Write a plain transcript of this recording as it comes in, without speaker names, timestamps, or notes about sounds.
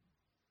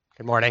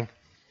Good morning.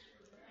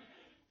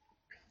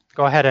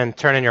 Go ahead and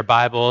turn in your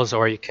Bibles,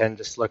 or you can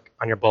just look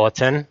on your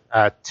bulletin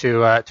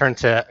turn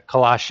to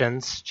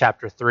Colossians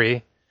chapter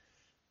 3.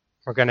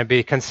 We're going to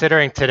be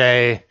considering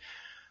today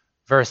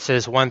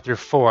verses 1 through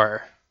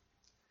 4.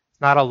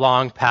 It's not a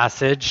long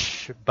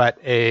passage, but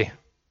a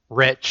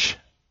rich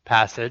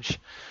passage.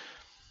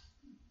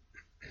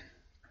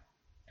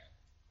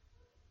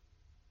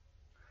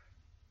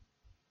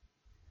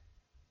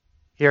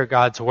 Hear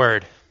God's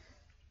word.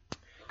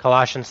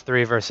 Colossians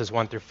 3, verses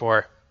 1 through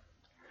 4.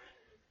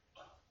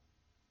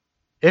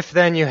 If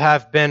then you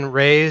have been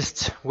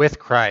raised with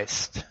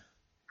Christ,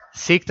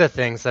 seek the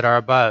things that are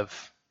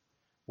above,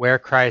 where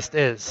Christ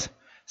is,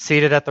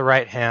 seated at the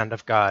right hand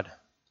of God.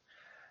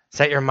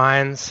 Set your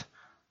minds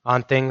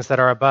on things that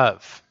are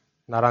above,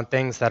 not on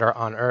things that are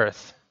on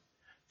earth.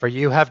 For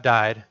you have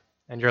died,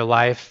 and your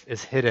life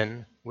is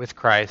hidden with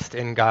Christ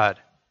in God.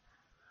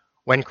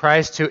 When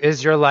Christ, who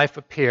is your life,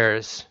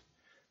 appears,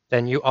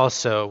 then you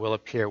also will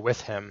appear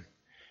with him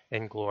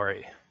in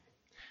glory.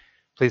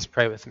 Please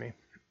pray with me.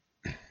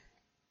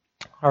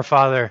 Our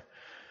Father,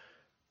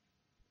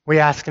 we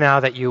ask now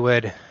that you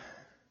would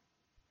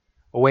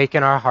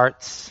awaken our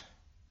hearts,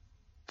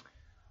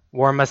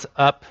 warm us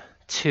up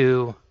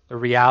to the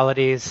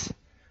realities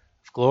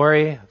of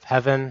glory, of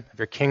heaven, of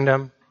your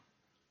kingdom,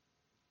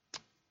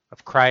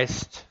 of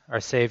Christ,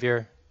 our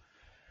Savior.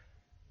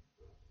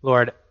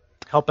 Lord,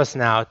 help us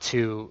now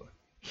to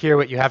hear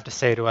what you have to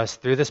say to us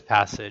through this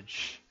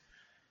passage.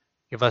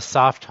 Give us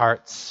soft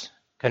hearts,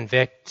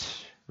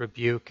 convict,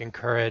 rebuke,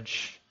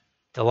 encourage,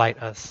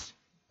 delight us.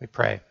 We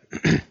pray.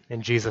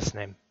 In Jesus'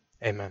 name,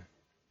 amen.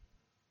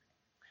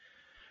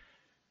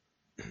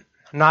 I'm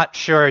not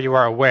sure you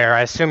are aware,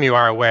 I assume you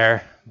are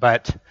aware,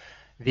 but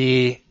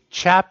the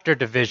chapter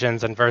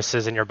divisions and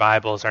verses in your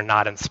Bibles are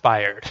not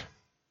inspired.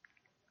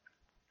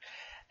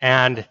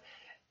 And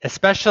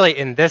especially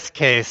in this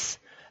case,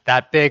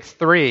 that big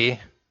 3,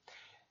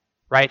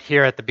 right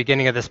here at the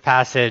beginning of this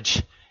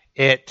passage,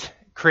 it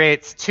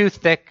draws too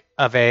thick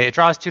of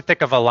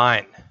a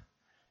line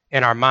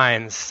in our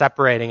minds,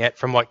 separating it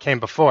from what came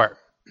before.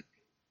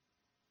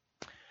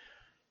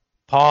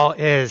 Paul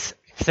is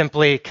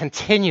simply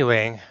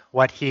continuing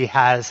what he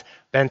has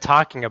been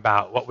talking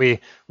about, what we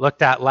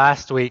looked at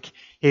last week.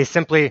 He's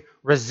simply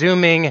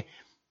resuming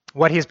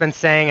what he's been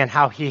saying and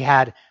how he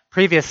had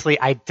previously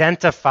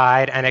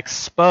identified and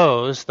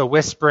exposed the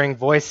whispering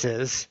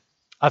voices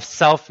of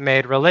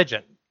self-made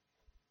religion.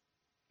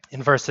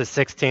 In verses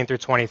 16 through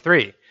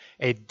 23,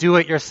 a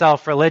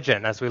do-it-yourself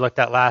religion, as we looked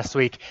at last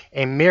week,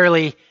 a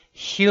merely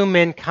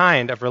human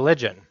kind of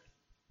religion,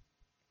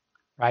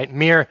 right?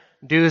 Mere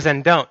do's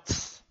and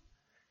don'ts,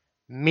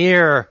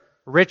 mere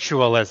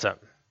ritualism,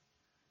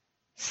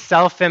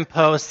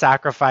 self-imposed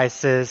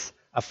sacrifices,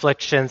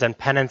 afflictions, and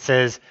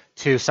penances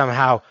to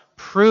somehow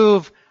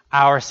prove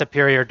our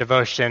superior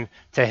devotion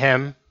to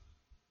him,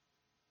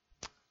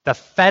 the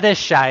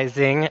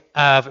fetishizing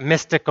of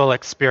mystical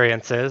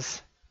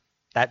experiences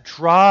that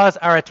draws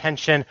our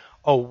attention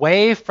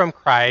away from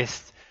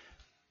Christ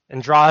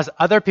and draws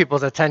other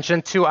people's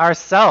attention to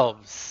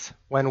ourselves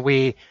when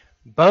we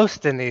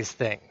boast in these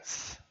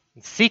things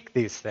and seek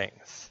these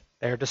things.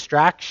 They're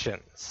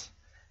distractions,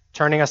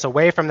 turning us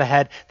away from the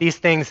head. These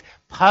things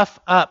puff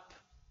us up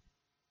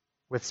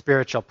with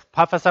spiritual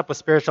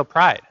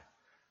pride.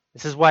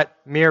 This is what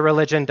mere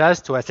religion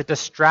does to us. It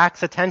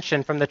distracts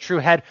attention from the true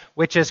head,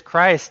 which is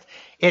Christ.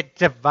 It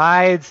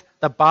divides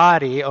the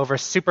body over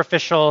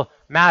superficial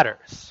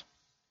matters.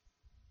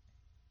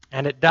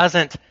 And it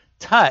doesn't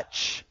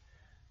touch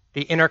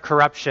the inner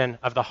corruption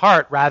of the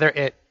heart. Rather,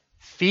 it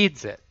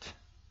feeds it.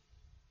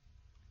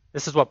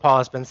 This is what Paul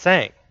has been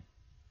saying,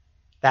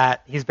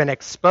 that he's been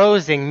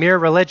exposing mere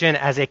religion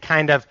as a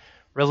kind of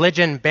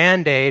religion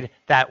band-aid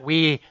that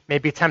we may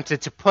be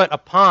tempted to put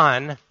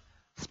upon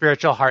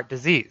spiritual heart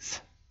disease.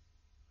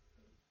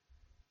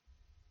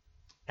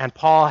 And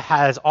Paul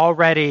has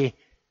already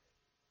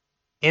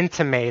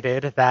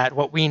intimated that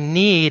what we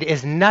need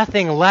is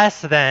nothing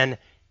less than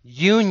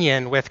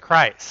union with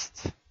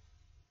Christ.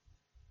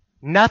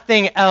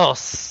 Nothing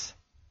else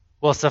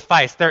will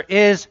suffice. There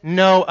is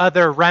no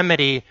other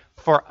remedy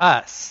for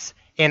us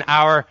in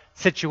our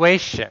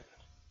situation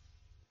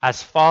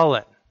as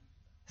fallen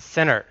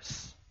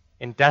sinners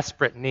in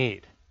desperate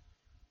need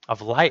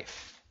of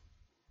life.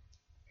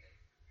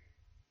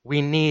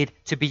 We need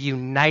to be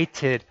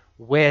united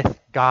with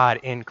God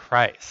in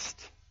Christ.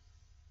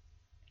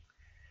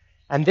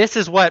 And this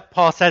is what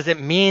Paul says it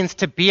means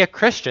to be a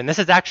Christian. This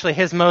is actually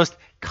his most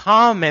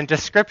common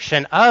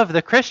description of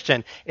the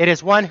Christian. It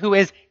is one who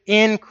is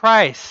in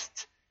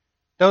Christ.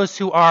 Those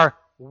who are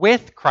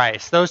with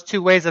Christ. Those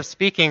two ways of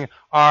speaking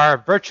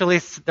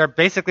they're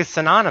basically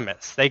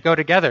synonymous. They go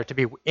together. To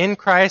be in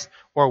Christ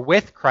or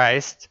with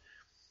Christ.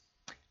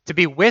 To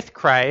be with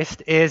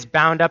Christ is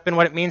bound up in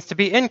what it means to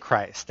be in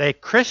Christ. A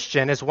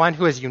Christian is one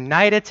who is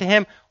united to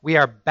him. We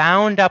are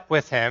bound up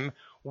with him.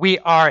 We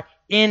are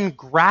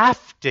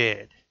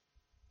engrafted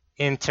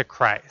into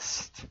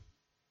Christ.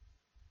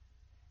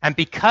 And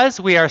because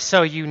we are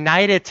so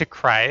united to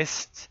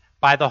Christ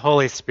by the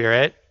Holy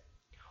Spirit,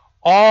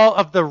 all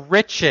of the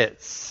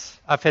riches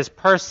of his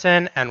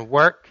person and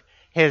work,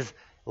 his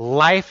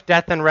life,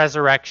 death, and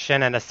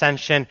resurrection and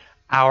ascension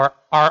are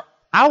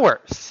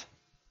ours.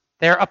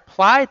 They're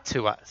applied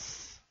to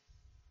us.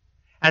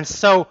 And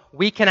so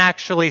we can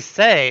actually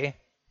say,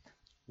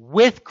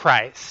 with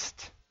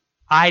Christ,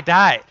 I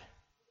died.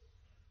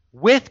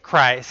 With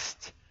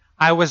Christ,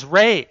 I was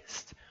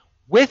raised.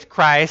 With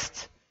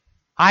Christ,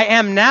 I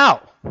am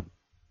now.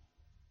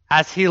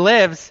 As he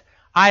lives,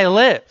 I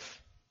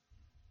live.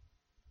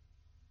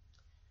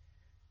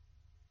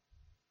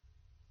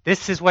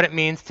 This is what it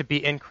means to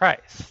be in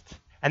Christ.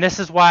 And this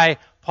is why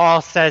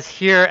Paul says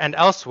here and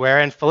elsewhere,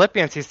 in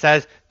Philippians he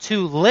says,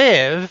 to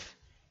live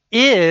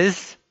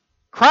is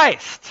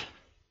Christ.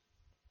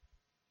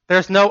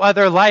 There's no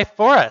other life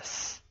for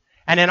us.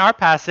 And in our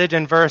passage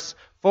in verse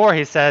 4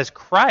 he says,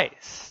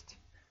 Christ,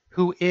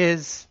 who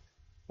is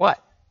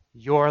what?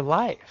 Your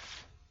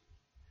life.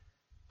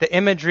 The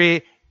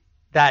imagery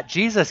that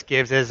Jesus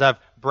gives is of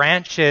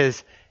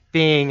branches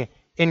being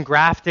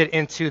engrafted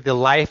into the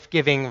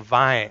life-giving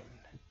vine.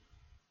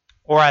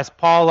 Or as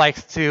Paul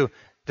likes to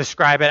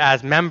describe it,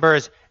 as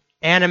members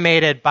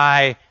animated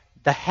by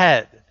the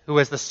head, who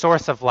is the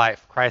source of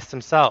life, Christ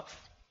himself.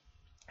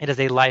 It is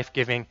a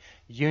life-giving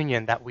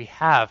union that we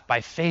have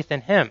by faith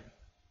in him.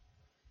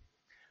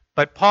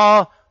 But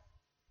Paul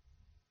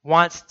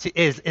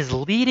is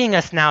leading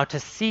us now to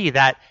see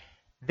that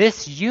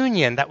this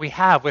union that we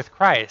have with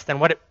Christ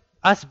and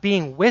us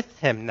being with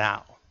him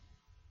now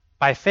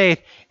by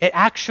faith, it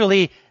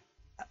actually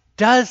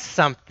does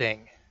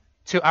something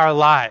to our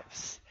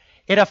lives.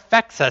 It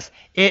affects us.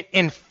 It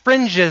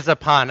infringes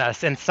upon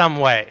us in some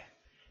way.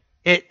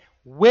 It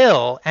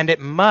will and it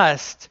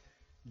must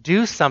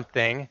do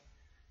something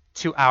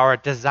to our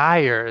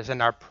desires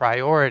and our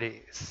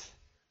priorities,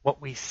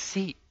 what we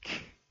seek.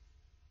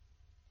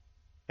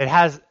 It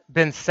has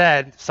been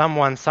said,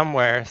 someone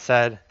somewhere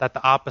said, that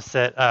the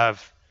opposite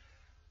of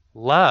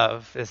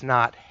love is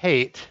not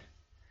hate,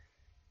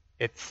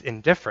 it's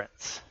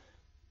indifference.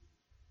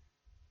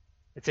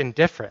 It's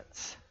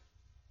indifference.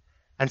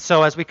 And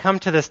so as we come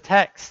to this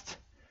text,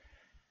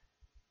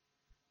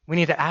 we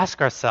need to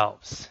ask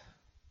ourselves,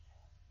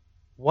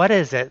 what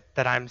is it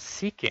that I'm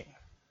seeking?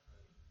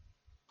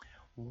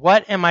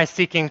 What am I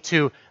seeking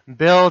to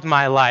build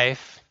my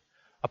life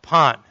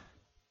upon?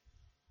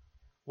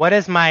 What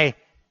is my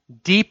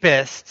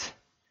deepest,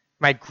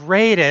 my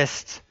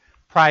greatest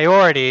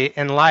priority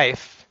in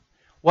life?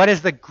 What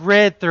is the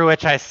grid through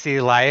which I see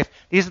life?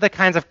 These are the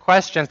kinds of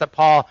questions that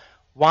Paul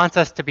wants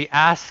us to be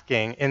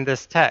asking in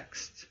this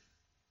text.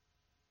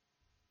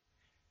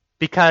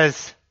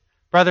 Because,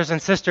 brothers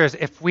and sisters,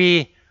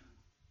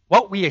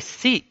 what we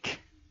seek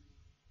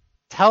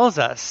tells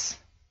us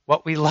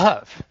what we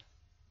love.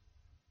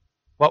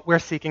 What we're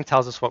seeking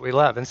tells us what we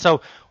love. And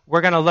so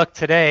we're going to look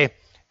today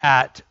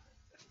at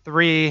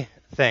three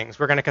things.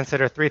 We're going to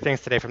consider three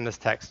things today from this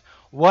text.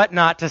 What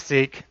not to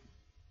seek,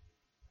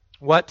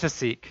 what to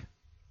seek,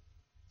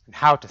 and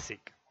how to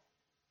seek.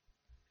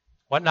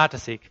 What not to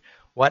seek,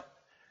 what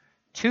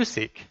to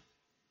seek,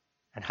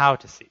 and how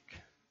to seek.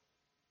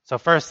 So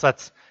first,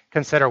 let's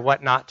consider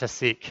what not to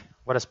seek.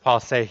 What does Paul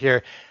say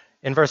here?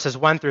 In verses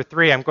 1 through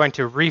 3, I'm going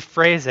to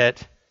rephrase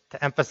it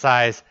to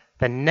emphasize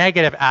the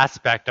negative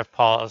aspect of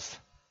Paul's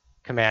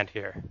command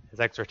here, his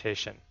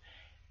exhortation.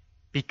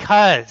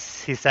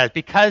 Because, he says,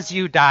 because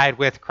you died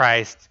with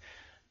Christ,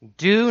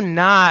 do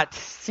not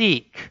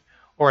seek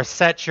or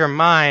set your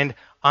mind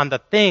on the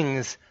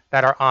things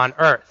that are on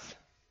earth.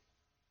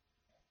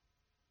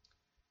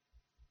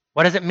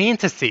 What does it mean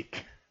to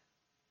seek?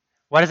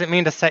 What does it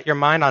mean to set your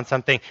mind on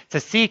something?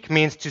 To seek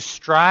means to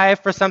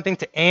strive for something,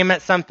 to aim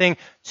at something,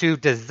 to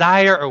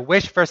desire or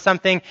wish for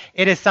something.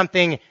 It is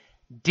something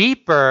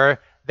deeper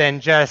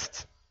than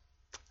just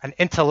an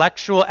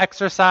intellectual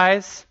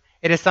exercise.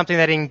 It is something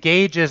that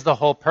engages the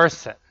whole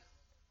person.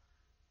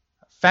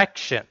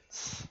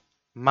 Affections,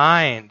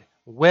 mind,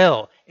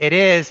 will. It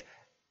is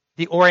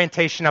the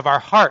orientation of our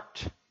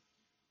heart,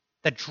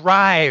 the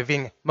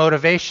driving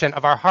motivation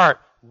of our heart.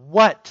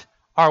 What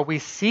are we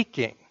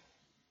seeking?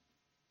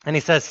 And he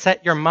says,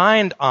 set your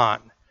mind on.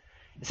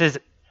 He says,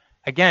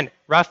 again,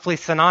 roughly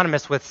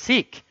synonymous with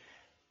seek.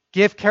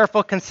 Give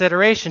careful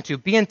consideration to,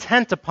 be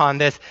intent upon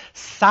this,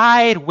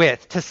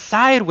 to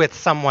side with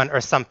someone or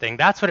something.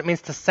 That's what it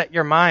means to set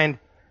your mind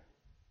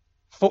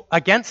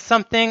against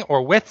something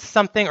or with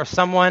something or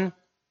someone.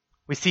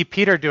 We see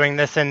Peter doing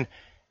this in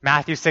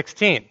Matthew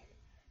 16.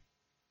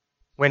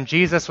 When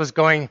Jesus was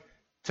going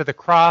to the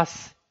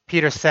cross,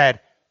 Peter said,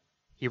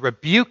 he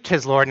rebuked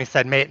his Lord and he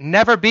said, may it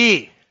never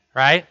be,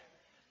 right?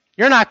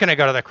 You're not going to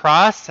go to the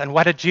cross. And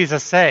what did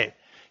Jesus say?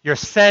 You're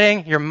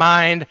setting your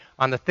mind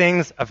on the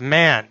things of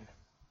man.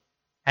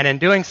 And in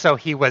doing so,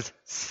 he was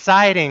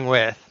siding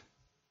with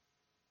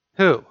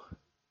who?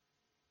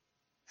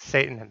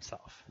 Satan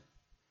himself.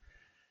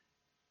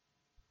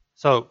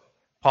 So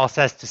Paul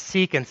says to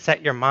seek and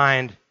set your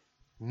mind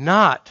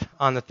not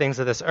on the things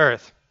of this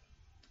earth.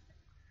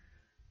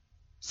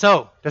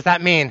 So does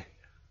that mean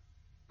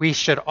we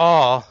should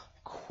all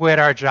quit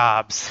our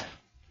jobs,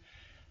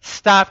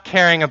 stop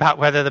caring about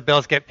whether the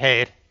bills get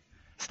paid.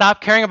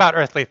 Stop caring about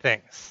earthly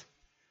things.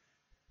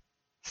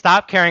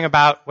 Stop caring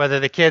about whether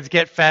the kids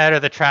get fed or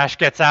the trash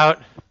gets out.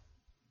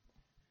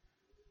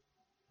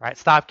 Right?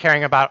 Stop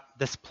caring about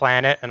this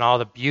planet and all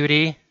the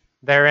beauty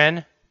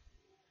therein.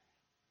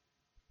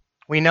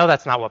 We know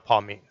that's not what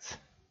Paul means.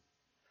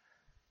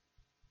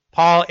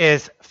 Paul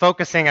is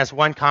focusing, as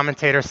one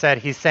commentator said,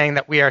 he's saying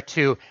that we are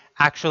to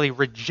actually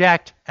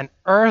reject an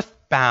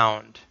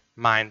earthbound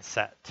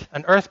mindset.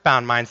 An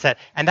earthbound mindset.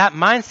 And that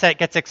mindset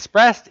gets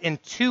expressed in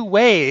two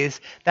ways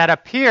that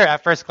appear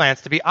at first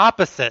glance to be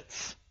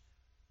opposites,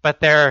 but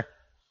they're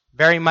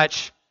very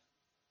much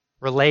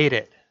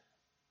related.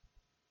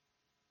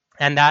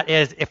 And that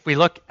is, if we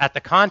look at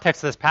the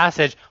context of this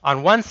passage,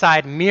 on one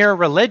side, mere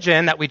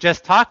religion that we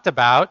just talked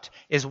about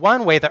is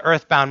one way the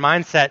earthbound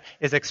mindset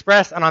is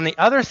expressed, and on the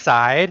other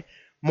side,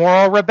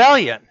 moral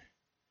rebellion.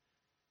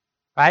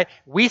 Right?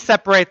 We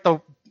separate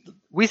the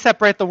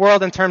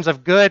world in terms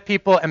of good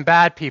people and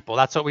bad people.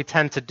 That's what we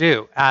tend to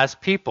do as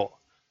people.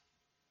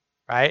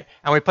 Right?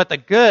 And we put the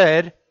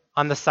good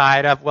on the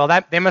side of, well,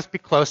 that they must be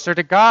closer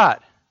to God.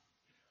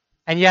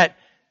 And yet,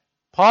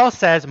 Paul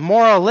says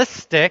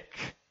moralistic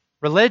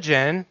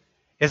religion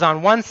is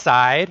on one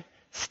side,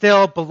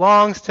 still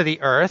belongs to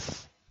the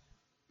earth,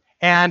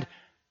 and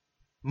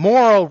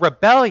moral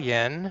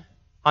rebellion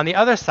on the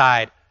other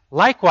side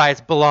likewise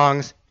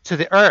belongs to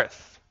the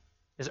earth,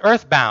 is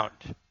earthbound.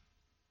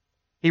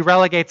 He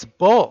relegates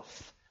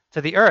both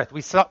to the earth.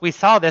 We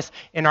saw this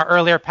in our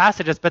earlier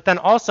passages, but then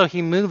also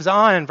he moves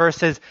on in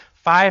verses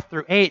 5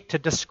 through 8 to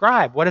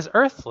describe what is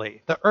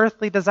earthly, the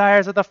earthly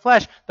desires of the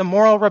flesh, the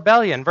moral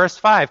rebellion. Verse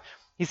 5,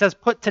 he says,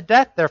 "Put to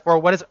death, therefore,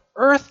 what is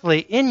earthly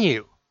in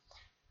you,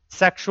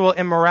 sexual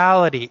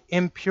immorality,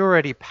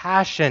 impurity,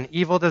 passion,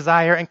 evil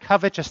desire, and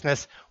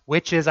covetousness,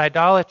 which is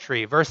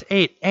idolatry." Verse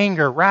 8,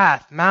 "Anger,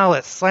 wrath,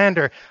 malice,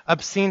 slander,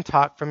 obscene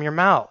talk from your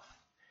mouth."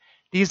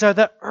 These are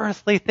the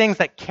earthly things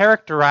that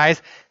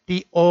characterize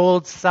the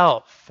old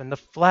self and the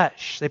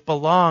flesh. They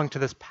belong to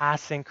this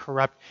passing,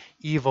 corrupt,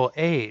 evil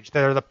age.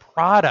 They're the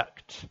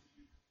product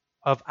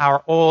of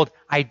our old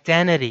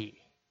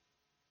identity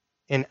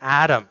in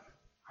Adam,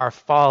 our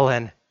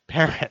fallen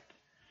parent.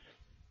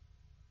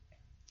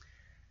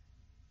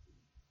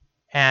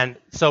 And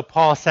so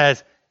Paul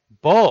says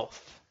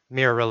both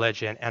mere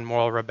religion and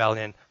moral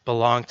rebellion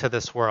belong to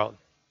this world.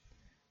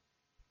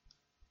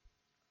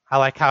 I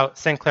like how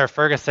Sinclair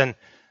Ferguson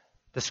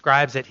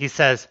describes it. He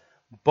says,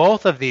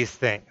 both of these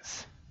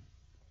things,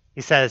 he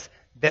says,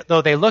 that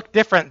though they look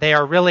different, they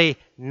are really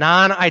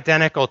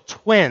non-identical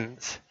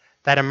twins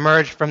that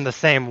emerge from the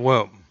same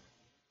womb.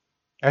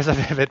 There's a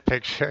vivid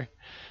picture.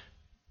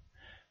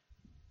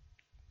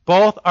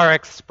 Both are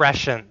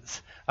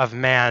expressions of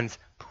man's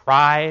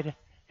pride,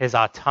 his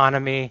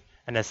autonomy,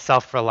 and his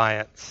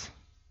self-reliance.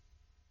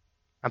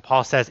 And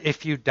Paul says,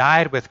 if you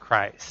died with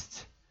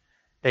Christ,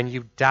 then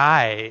you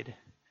died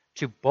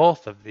to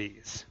both of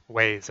these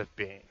ways of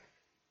being.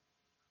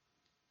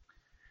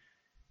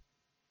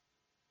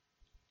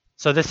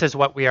 So this is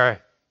what we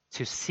are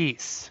to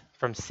cease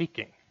from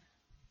seeking.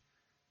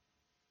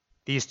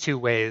 These two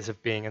ways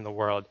of being in the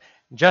world.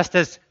 Just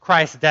as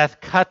Christ's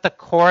death cut the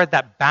cord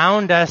that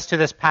bound us to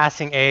this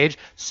passing age,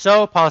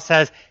 so, Paul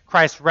says,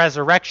 Christ's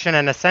resurrection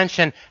and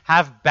ascension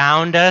have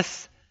bound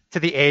us to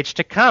the age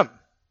to come.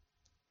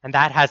 And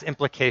that has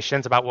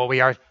implications about what we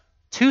are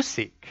to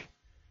seek.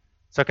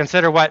 So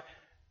consider what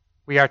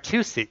we are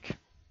to seek.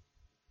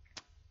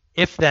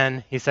 If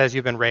then, he says,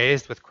 you've been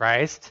raised with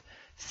Christ,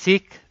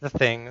 seek the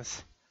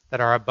things that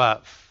are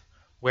above,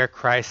 where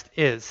Christ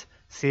is,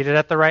 seated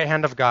at the right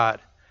hand of God.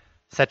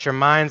 Set your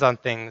minds on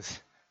things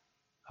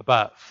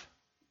above.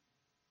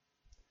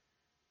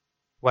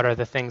 What are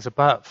the things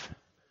above?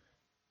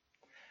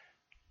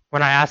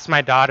 When I asked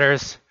my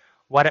daughters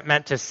what it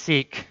meant to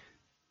seek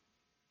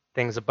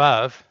things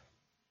above,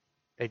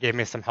 they gave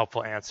me some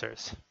helpful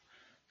answers.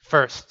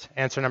 First,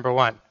 answer number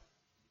 1,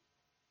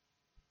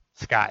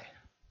 sky.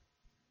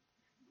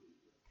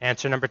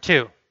 Answer number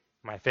 2,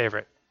 my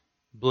favorite,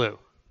 blue.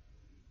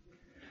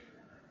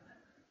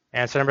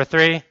 Answer number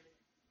 3,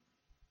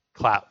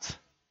 clouds.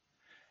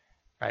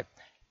 Right?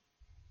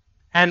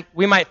 And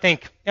we might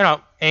think,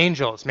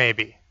 angels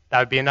maybe. That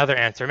would be another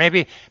answer.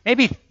 Maybe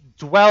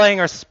dwelling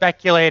or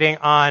speculating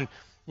on,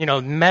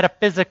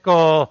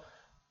 metaphysical,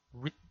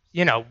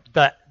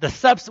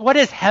 what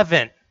is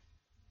heaven?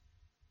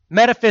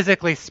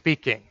 Metaphysically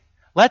speaking.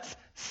 Let's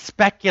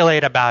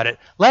speculate about it.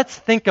 Let's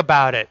think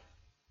about it.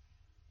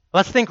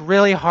 Let's think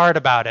really hard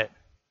about it.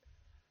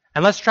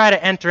 And let's try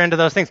to enter into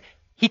those things.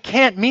 He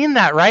can't mean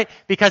that, right?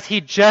 Because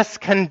he just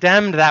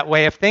condemned that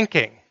way of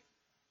thinking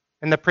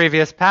in the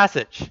previous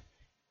passage.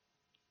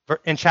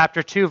 In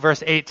chapter 2,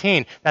 verse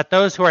 18, that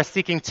those who are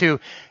seeking to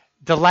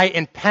delight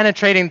in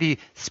penetrating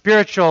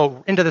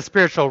into the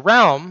spiritual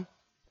realm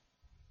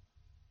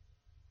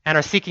and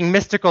are seeking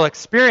mystical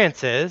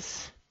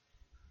experiences,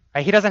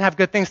 right, he doesn't have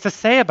good things to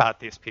say about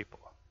these people.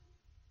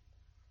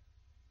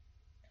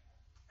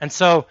 And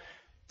so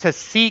to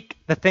seek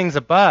the things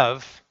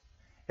above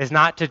is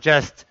not to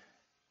just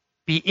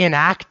be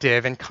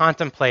inactive in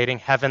contemplating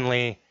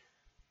heavenly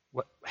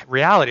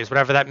realities,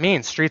 whatever that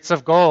means. Streets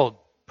of gold,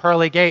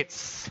 pearly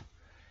gates.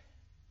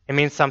 It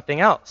means something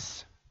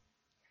else.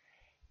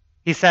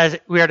 He says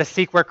we are to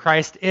seek where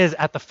Christ is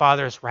at the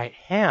Father's right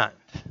hand.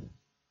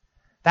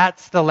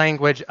 That's the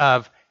language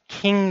of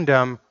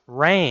kingdom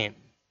reign.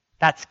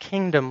 That's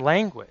kingdom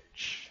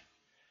language.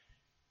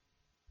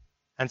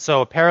 And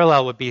so a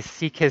parallel would be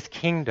seek his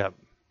kingdom.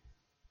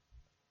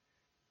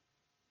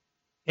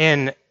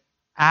 In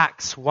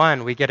Acts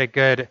 1, we get a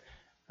good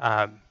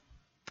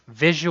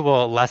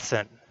visual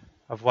lesson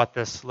of what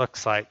this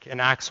looks like.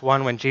 In Acts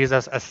 1, when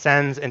Jesus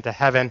ascends into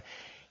heaven,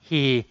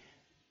 he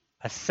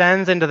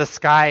ascends into the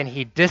sky and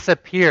he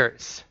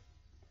disappears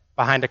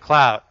behind a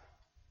cloud.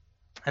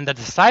 And the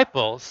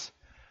disciples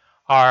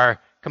are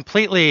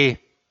completely,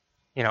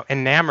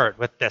 enamored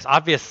with this.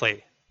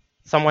 Obviously,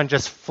 someone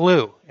just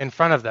flew in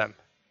front of them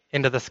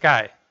into the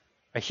sky,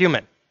 a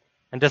human,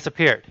 and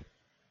disappeared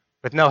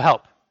with no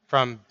help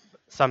from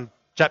some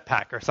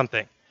jetpack or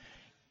something.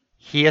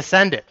 He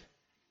ascended.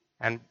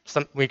 And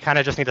we kind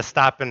of just need to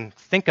stop and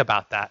think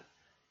about that.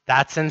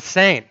 That's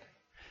insane.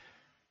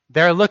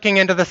 They're looking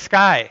into the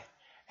sky.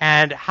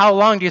 And how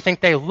long do you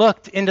think they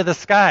looked into the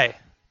sky?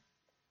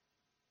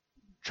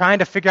 Trying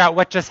to figure out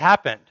what just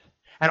happened.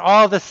 And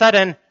all of a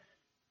sudden,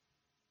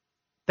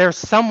 there's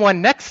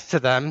someone next to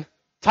them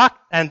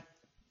and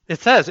it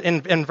says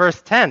in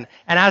verse 10,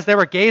 and as they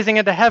were gazing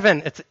into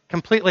heaven, it's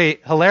completely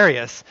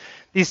hilarious.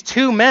 These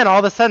two men all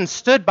of a sudden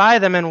stood by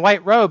them in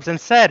white robes and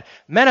said,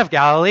 "Men of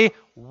Galilee,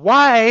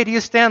 why do you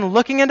stand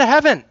looking into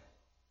heaven?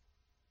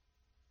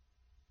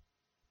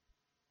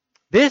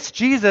 This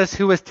Jesus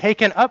who was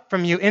taken up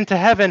from you into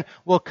heaven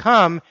will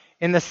come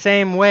in the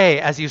same way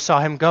as you saw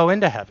him go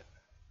into heaven."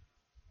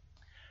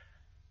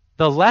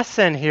 The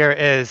lesson here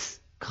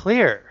is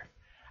clear.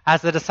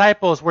 As the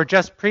disciples were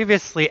just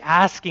previously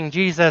asking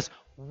Jesus,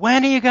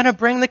 when are you going to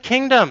bring the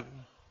kingdom?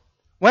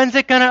 When's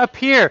it going to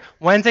appear?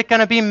 When's it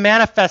going to be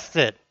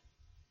manifested?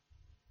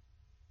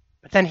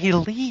 But then he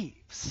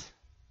leaves.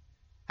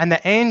 And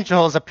the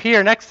angels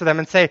appear next to them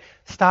and say,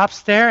 "Stop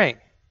staring.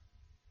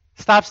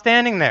 Stop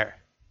standing there.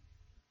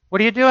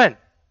 What are you doing?"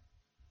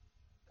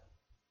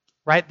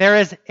 Right? There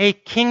is a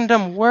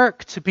kingdom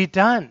work to be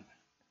done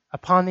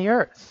upon the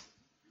earth.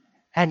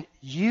 And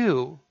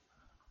you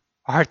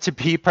are to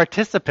be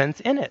participants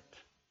in it.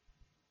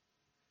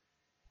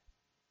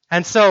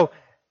 And so,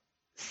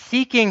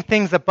 seeking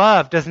things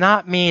above does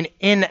not mean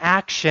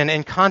inaction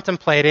in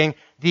contemplating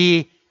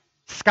the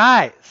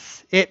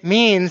skies. It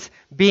means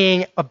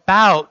being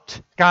about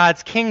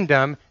God's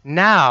kingdom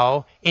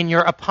now in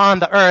your upon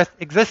the earth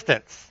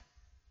existence.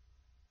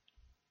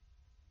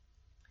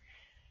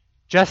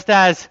 Just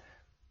as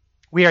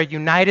we are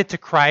united to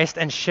Christ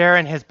and share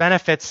in his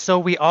benefits, so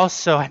we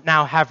also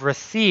now have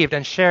received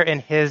and share in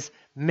his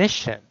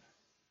mission.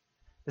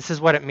 This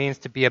is what it means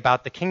to be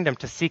about the kingdom,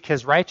 to seek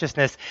his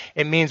righteousness.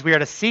 It means we are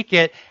to seek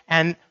it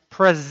and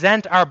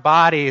present our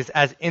bodies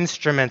as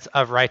instruments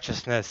of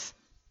righteousness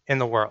in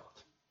the world.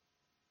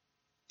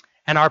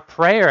 And our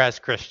prayer as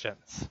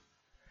Christians,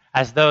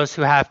 as those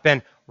who have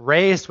been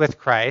raised with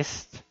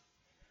Christ,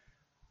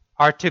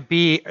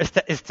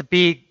 is to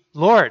be,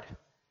 "Lord,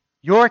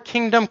 your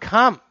kingdom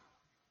come.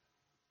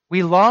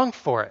 We long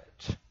for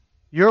it.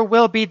 Your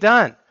will be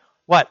done."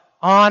 What?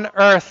 On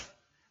earth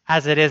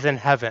as it is in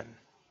heaven.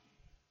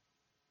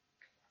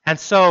 And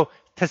so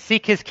to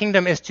seek his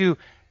kingdom is to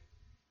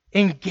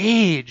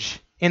engage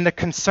in the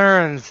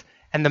concerns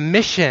and the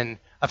mission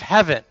of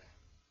heaven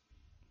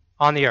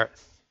on the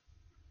earth.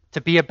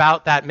 To be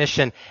about that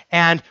mission.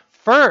 And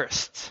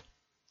first,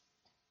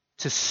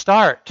 to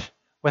start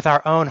with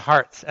our own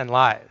hearts and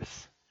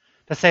lives.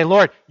 To say,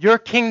 "Lord, your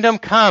kingdom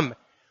come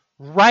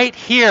right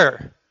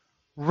here,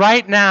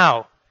 right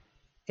now,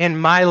 in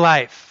my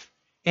life,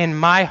 in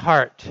my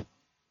heart,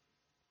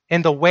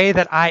 in the way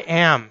that I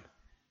am,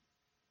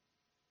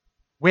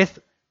 with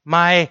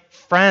my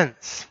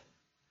friends,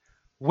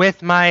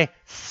 with my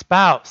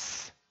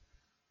spouse,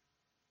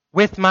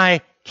 with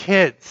my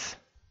kids.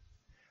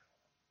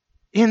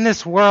 In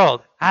this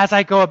world, as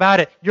I go about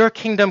it, your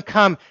kingdom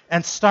come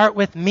and start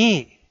with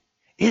me."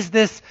 Is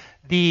this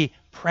the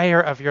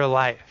prayer of your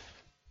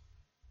life?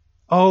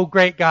 "O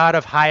great God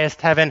of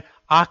highest heaven,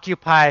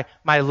 occupy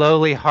my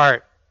lowly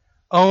heart.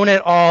 Own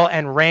it all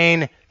and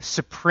reign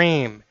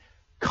supreme.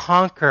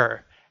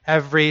 Conquer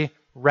every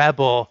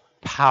rebel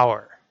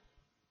power."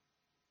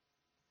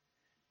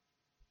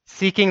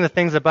 Seeking the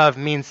things above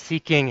means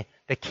seeking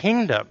the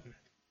kingdom.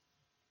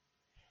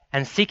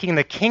 And seeking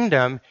the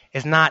kingdom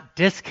is not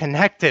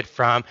disconnected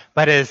from,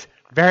 but is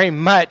very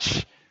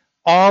much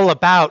all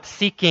about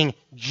seeking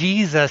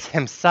Jesus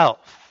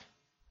himself,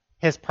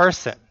 his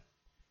person.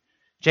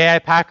 J.I.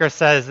 Packer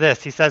says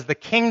this. He says, "The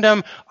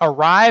kingdom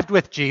arrived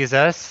with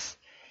Jesus,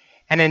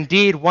 and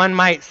indeed one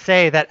might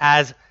say that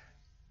as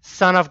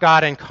Son of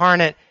God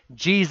incarnate,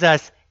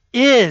 Jesus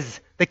is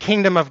the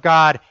kingdom of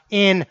God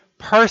in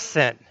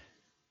person."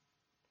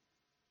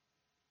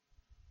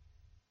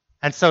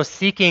 And so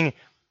seeking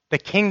the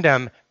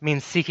kingdom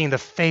means seeking the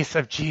face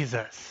of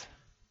Jesus.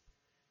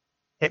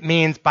 It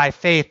means by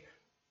faith,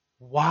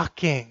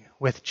 walking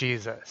with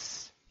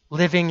Jesus,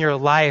 living your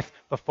life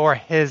before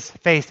his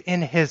face,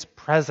 in his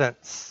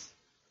presence,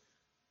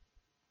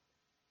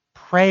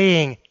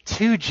 praying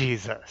to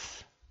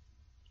Jesus,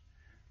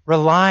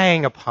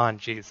 relying upon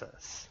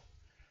Jesus,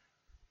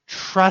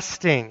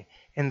 trusting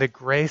in the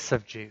grace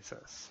of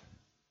Jesus,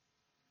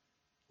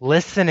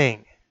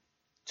 listening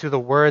to the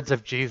words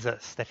of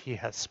Jesus that he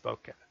has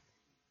spoken,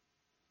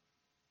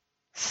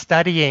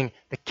 studying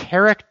the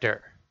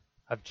character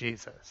of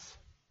Jesus.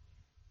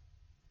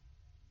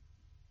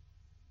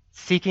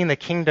 Seeking the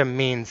kingdom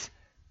means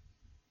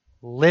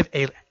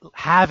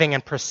having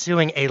and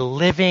pursuing a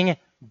living,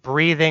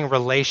 breathing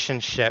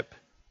relationship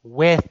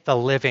with the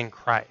living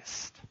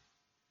Christ.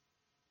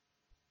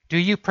 Do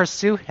you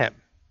pursue him?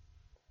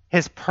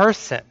 His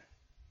person?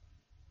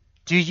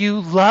 Do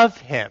you love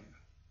him?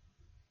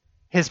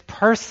 His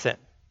person?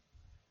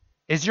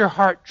 Is your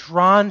heart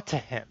drawn to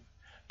him?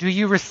 Do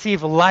you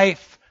receive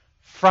life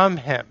from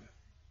him?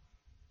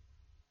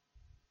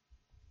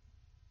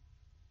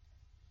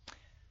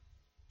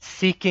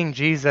 Seeking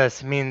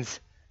Jesus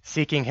means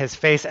seeking his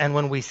face, and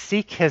when we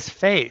seek his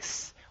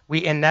face,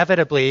 we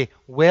inevitably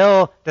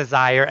will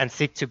desire and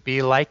seek to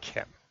be like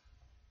him.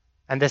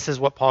 And this is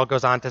what Paul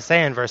goes on to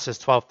say in verses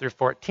 12 through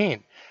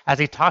 14. As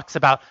he talks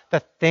about the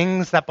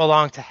things that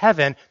belong to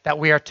heaven that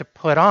we are to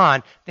put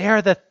on, they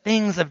are the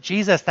things of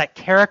Jesus that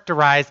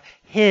characterize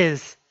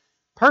his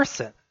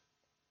person.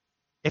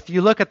 If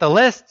you look at the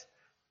list,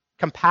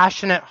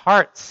 compassionate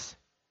hearts,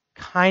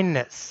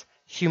 kindness,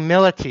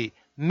 humility,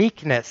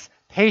 meekness,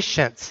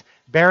 patience,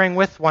 bearing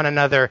with one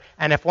another,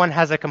 and if one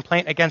has a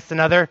complaint against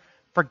another,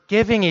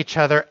 forgiving each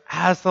other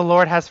as the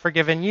Lord has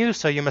forgiven you,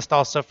 so you must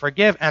also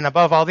forgive. And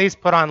above all these,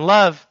 put on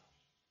love.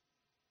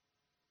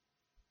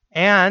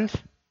 And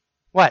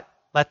what?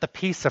 Let the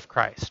peace of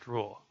Christ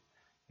rule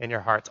in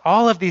your hearts.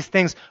 All of these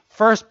things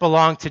first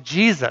belong to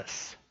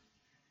Jesus.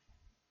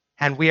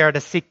 And we are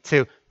to seek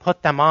to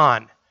put them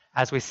on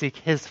as we seek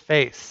his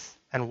face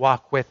and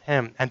walk with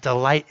him and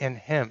delight in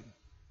him.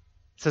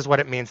 This is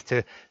what it means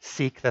to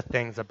seek the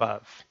things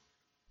above.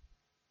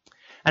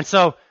 And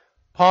so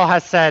Paul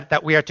has said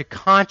that we are to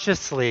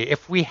consciously,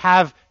 if we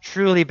have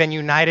truly been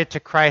united to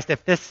Christ,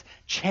 if this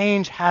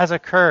change has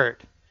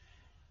occurred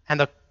and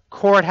the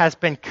cord has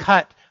been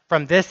cut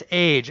from this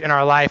age in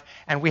our life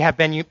and we have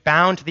been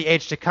bound to the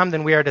age to come,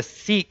 then we are to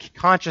seek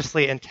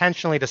consciously,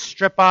 intentionally to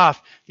strip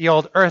off the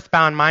old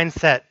earthbound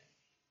mindset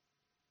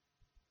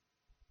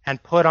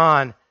and put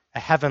on a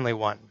heavenly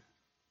one,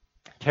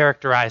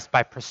 characterized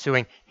by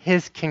pursuing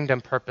his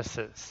kingdom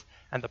purposes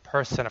and the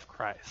person of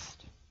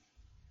Christ.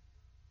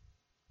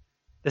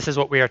 This is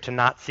what we are to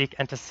not seek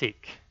and to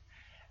seek.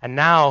 And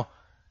now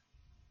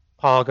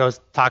Paul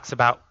talks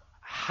about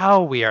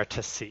how we are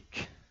to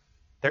seek.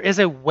 There is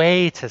a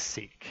way to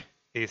seek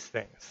these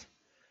things.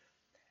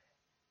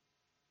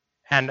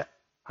 And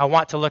I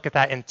want to look at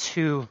that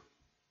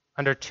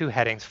under two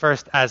headings.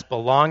 First, as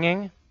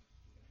belonging.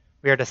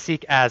 We are to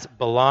seek as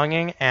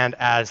belonging and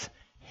as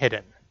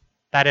hidden.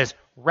 That is,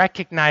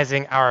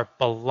 recognizing our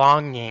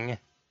belongingness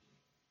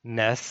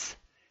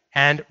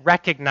and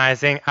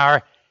recognizing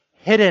our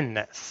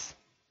hiddenness.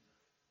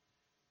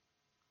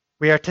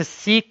 We are to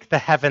seek the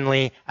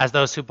heavenly as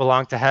those who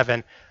belong to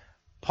heaven.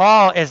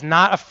 Paul is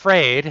not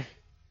afraid,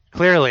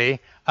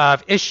 clearly,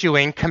 of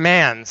issuing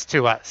commands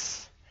to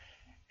us.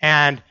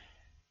 And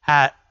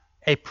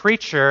a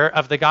preacher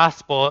of the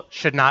gospel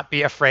should not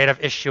be afraid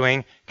of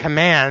issuing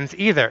commands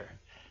either.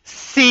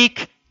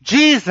 Seek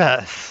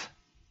Jesus.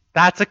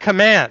 That's a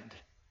command.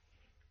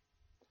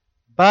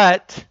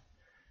 But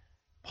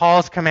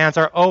Paul's commands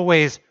are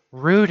always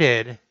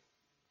rooted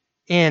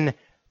in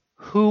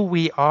who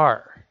we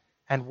are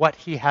and what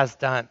he has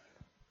done.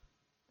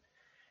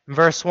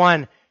 Verse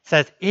 1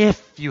 says,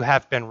 if you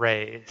have been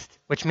raised,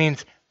 which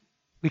means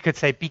we could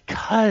say,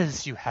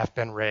 because you have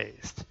been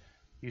raised,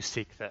 you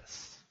seek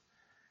this.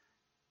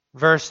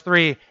 Verse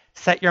 3,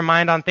 set your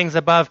mind on things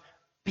above,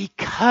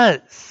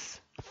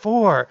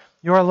 for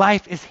your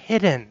life is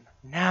hidden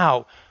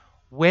now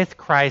with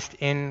Christ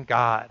in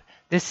God.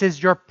 This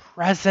is your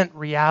present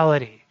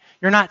reality.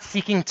 You're not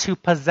seeking to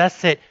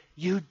possess it.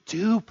 You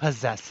do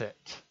possess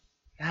it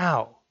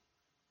now.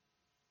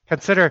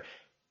 Consider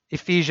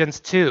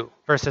Ephesians 2,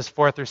 verses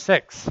 4 through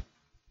 6.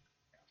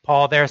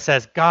 Paul there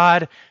says,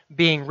 God,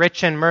 being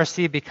rich in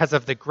mercy because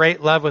of the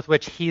great love with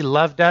which he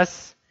loved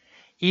us,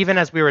 even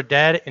as we were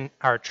dead in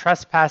our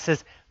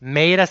trespasses,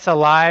 made us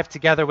alive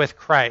together with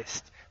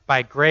Christ.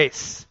 By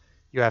grace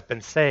you have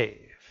been saved.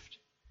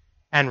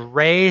 And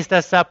raised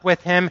us up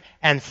with him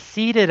and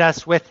seated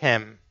us with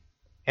him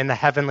in the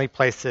heavenly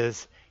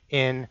places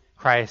in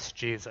Christ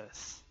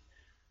Jesus.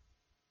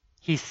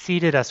 He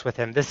seated us with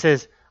him. This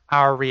is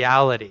our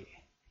reality.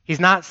 He's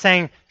not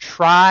saying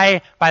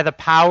try by the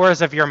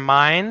powers of your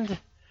mind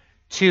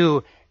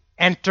to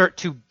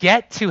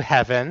get to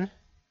heaven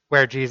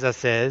where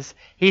Jesus is.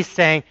 He's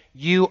saying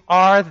you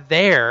are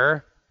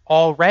there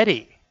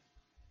already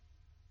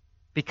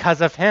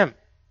because of him.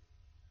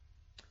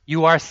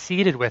 You are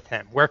seated with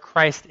him where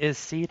Christ is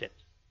seated.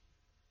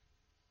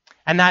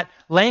 And that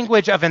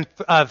language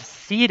of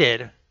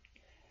seated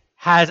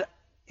has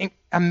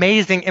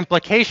amazing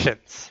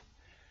implications.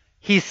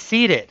 He's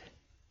seated.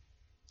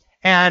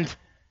 And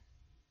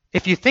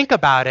if you think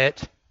about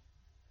it,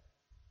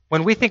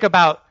 when we think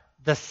about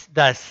the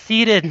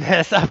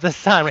seatedness of the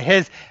Son,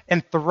 his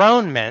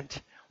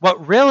enthronement,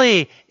 what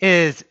really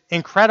is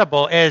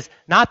incredible is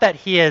not that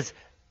he is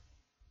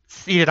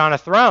seated on a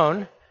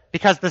throne,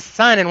 because the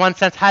Son, in one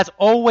sense, has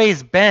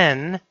always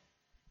been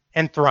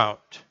enthroned.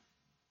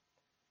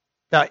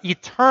 The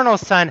eternal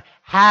Son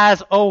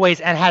has always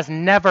and has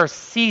never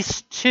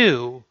ceased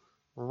to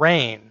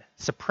reign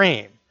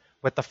supreme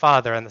with the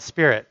Father and the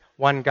Spirit,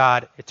 one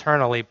God,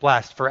 eternally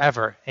blessed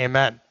forever.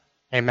 Amen.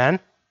 Amen.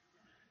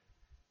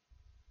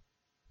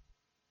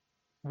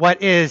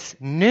 What is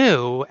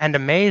new and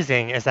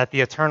amazing is that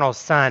the eternal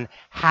Son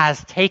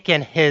has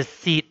taken his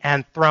seat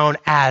and throne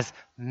as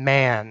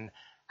man,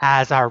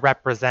 as our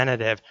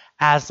representative,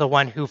 as the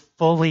one who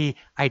fully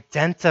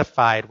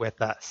identified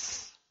with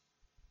us.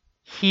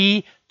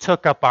 He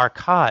took up our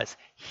cause.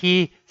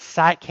 He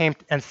came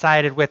and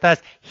sided with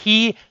us.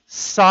 He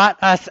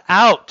sought us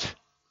out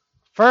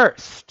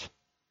first.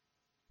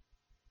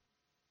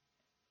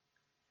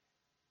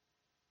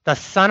 The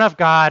Son of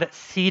God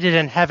seated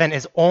in heaven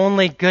is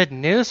only good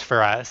news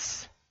for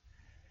us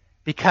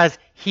because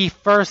he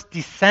first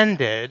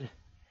descended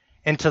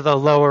into the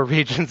lower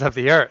regions of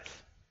the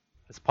earth,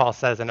 as Paul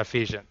says in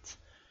Ephesians.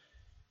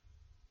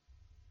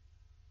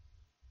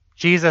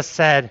 Jesus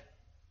said,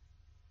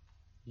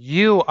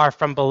 "You are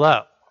from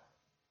below.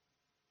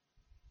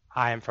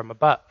 I am from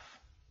above.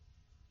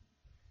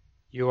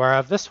 You are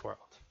of this world.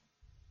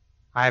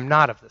 I am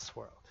not of this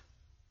world."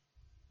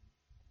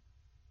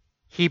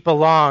 He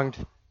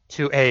belonged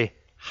to a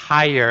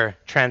higher,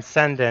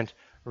 transcendent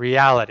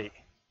reality.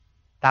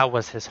 That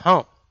was his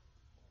home.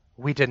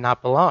 We did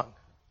not belong.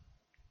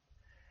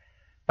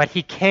 But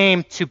he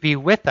came to be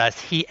with us.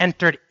 He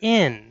entered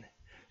in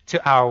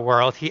to our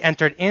world. He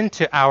entered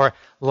into our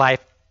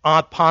life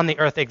upon the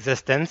earth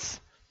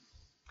existence.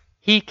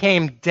 He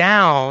came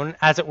down,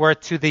 as it were,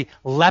 to the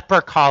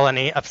leper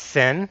colony of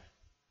sin.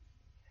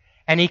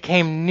 And he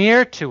came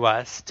near to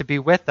us to be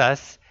with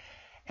us.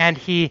 And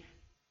he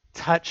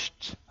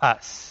touched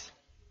us.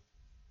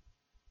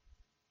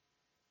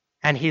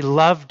 And he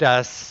loved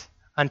us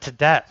unto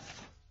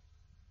death.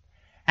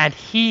 And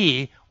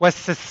he was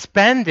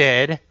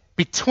suspended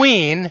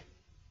between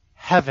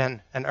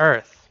heaven and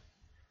earth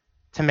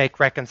to make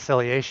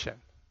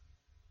reconciliation.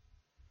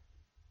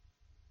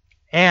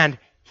 And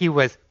he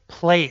was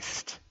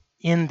placed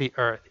in the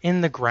earth,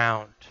 in the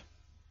ground,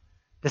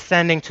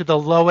 descending to the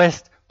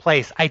lowest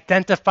place,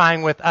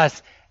 identifying with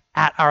us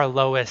at our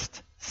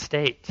lowest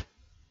state.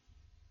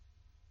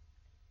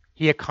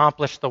 He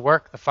accomplished the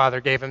work the Father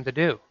gave him to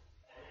do.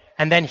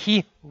 And then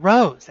he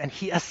rose and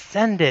he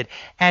ascended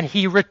and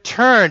he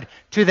returned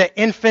to the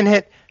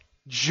infinite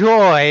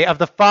joy of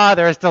the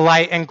Father's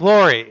delight and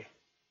glory.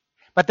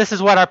 But this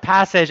is what our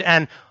passage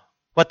and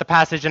what the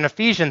passage in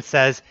Ephesians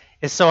says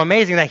is so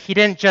amazing, that he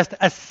didn't just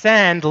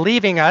ascend,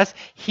 leaving us.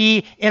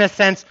 He, in a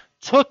sense,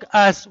 took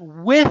us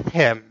with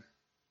him.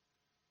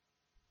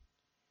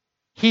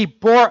 He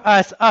bore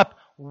us up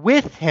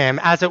with him,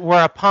 as it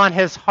were, upon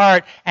his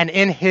heart and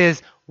in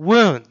his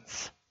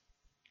wounds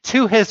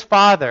to his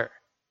Father.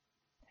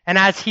 And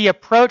as he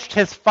approached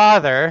his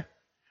Father,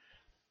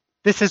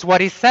 this is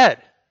what he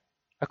said,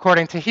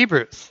 according to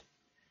Hebrews.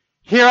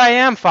 "Here I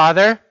am,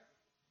 Father.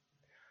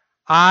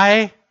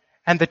 I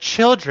and the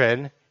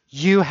children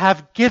you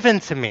have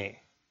given to me."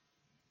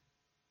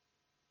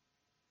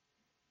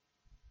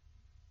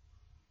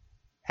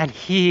 And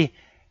his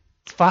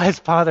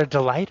Father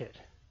delighted.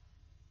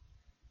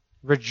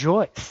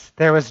 Rejoice.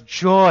 There was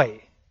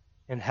joy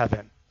in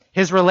heaven.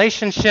 His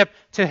relationship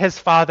to his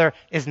Father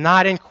is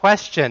not in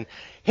question.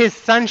 His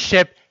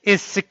sonship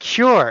is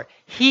secure.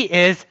 He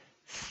is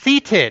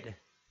seated.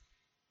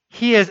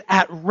 He is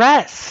at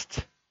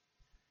rest.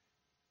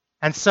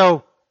 And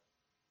so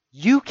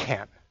you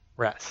can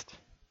rest.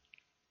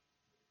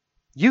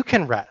 You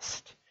can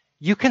rest.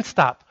 You can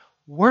stop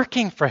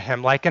working for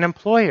him like an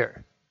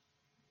employer.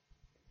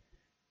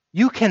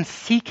 You can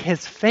seek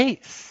his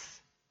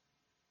face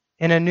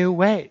in a new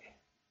way.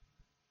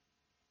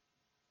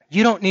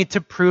 You don't need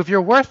to prove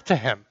your worth to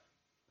him,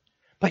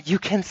 but you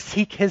can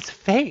seek his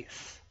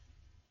face.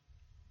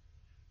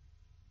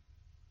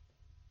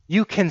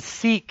 You can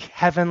seek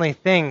heavenly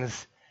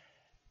things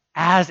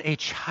as a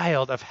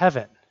child of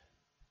heaven,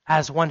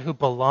 as one who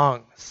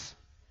belongs.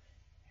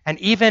 And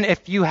even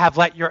if you have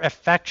let your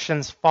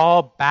affections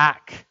fall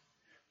back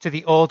to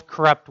the old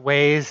corrupt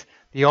ways,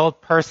 the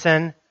old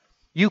person,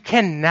 you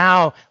can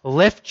now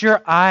lift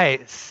your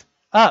eyes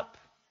up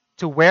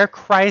to where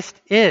Christ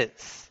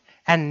is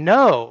and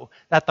know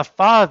that the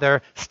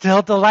Father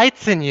still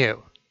delights in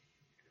you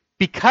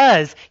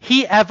because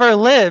he ever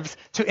lives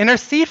to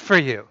intercede for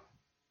you.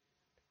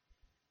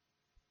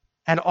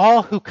 And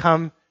all who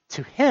come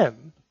to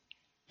him,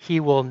 he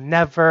will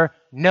never,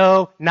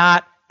 no,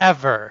 not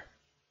ever,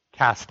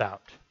 cast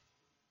out.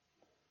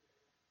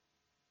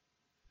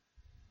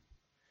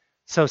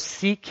 So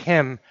seek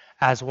him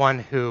as one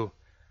who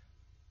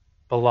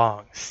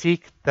belongs.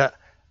 Seek the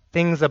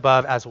things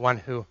above as one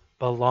who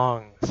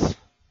belongs,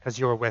 because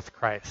you are with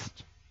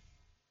Christ.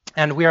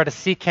 And we are to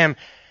seek him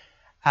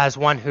as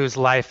one whose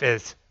life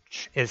is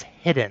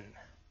hidden.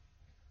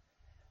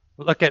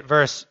 Look at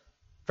verses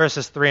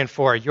 3 and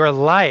 4. Your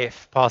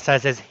life, Paul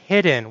says, is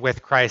hidden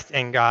with Christ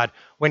in God.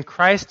 When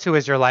Christ, who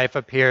is your life,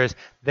 appears,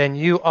 then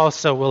you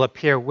also will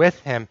appear with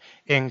him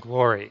in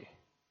glory.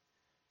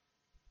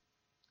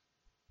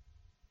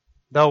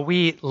 Though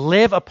we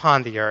live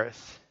upon the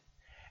earth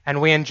and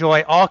we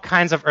enjoy all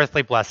kinds of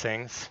earthly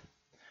blessings,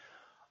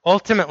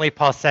 ultimately,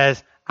 Paul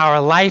says,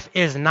 our life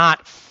is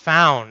not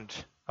found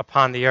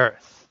upon the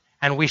earth,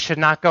 and we should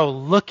not go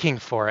looking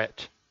for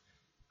it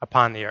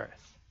upon the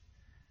earth.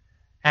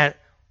 And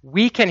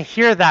we can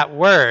hear that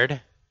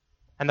word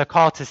and the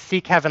call to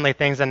seek heavenly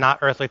things and not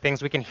earthly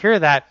things. We can hear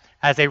that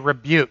as a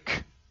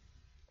rebuke,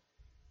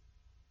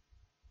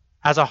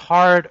 as a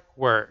hard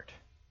word,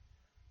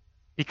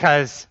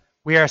 because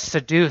we are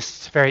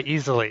seduced very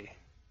easily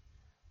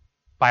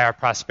by our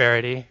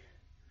prosperity,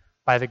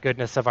 by the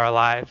goodness of our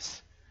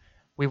lives.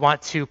 We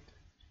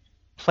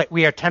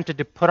are tempted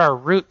to put our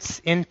roots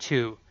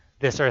into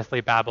this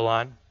earthly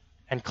Babylon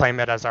and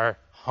claim it as our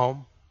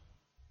home.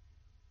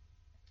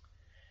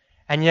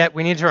 And yet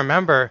we need to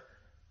remember,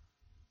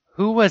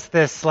 who was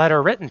this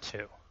letter written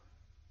to?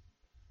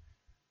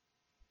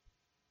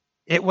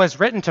 It was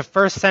written to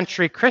first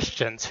century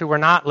Christians who were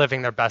not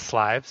living their best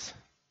lives.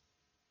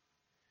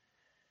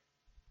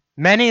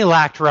 Many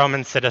lacked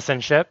Roman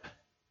citizenship.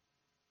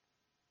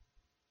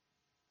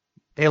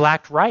 They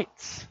lacked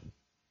rights.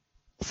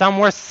 Some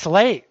were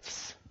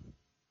slaves.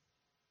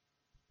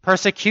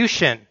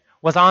 Persecution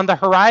was on the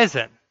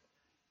horizon.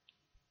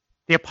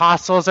 The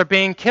apostles are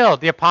being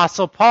killed. The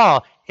apostle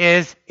Paul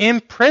is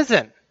in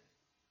prison.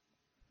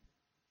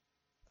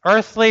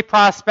 Earthly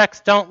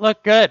prospects don't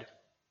look good.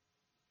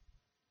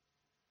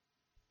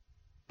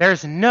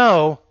 There's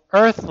no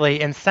earthly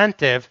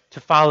incentive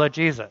to follow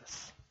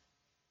Jesus.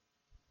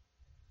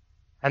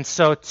 And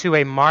so to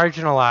a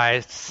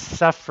marginalized,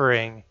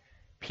 suffering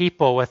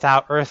people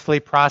without earthly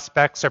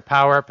prospects or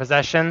power or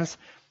possessions,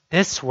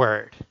 this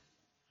word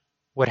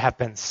would have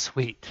been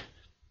sweet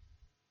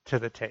to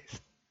the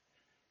taste.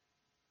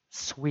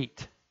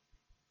 Sweet.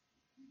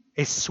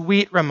 A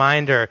sweet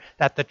reminder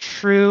that the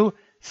true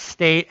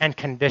state and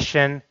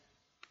condition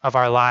of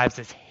our lives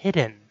is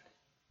hidden.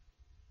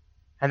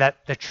 And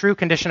that the true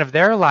condition of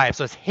their lives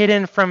was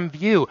hidden from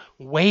view,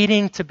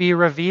 waiting to be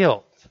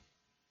revealed.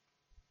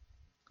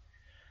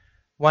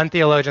 One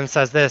theologian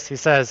says this. He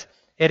says,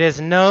 "It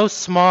is no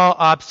small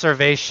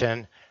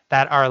observation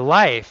that our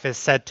life is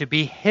said to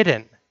be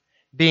hidden,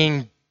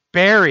 being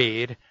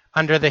buried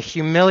under the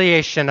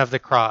humiliation of the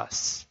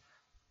cross,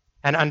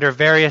 and under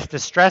various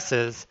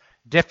distresses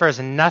differs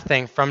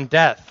nothing from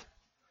death.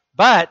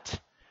 But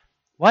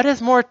what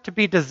is more to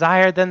be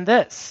desired than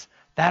this,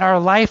 that our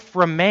life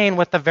remain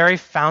with the very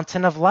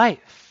fountain of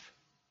life?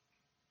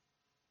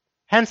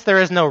 Hence there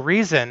is no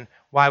reason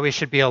why we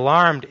should be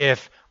alarmed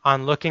if,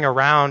 on looking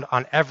around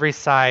on every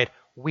side,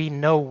 we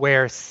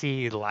nowhere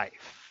see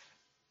life."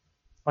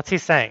 What's he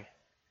saying?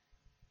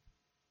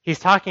 He's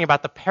talking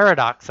about the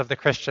paradox of the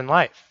Christian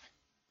life.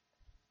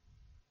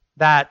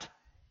 That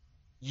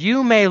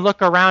you may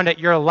look around at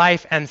your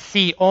life and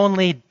see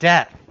only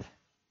death.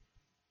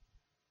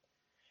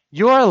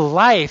 Your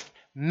life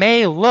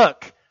may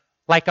look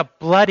like a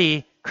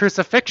bloody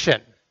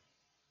crucifixion.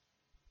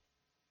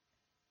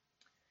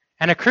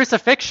 And a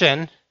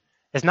crucifixion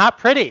is not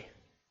pretty.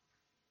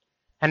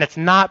 And it's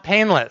not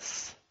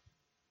painless.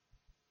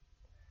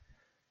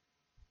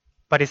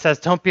 But he says,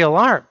 don't be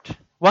alarmed.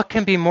 What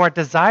can be more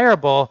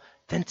desirable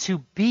than to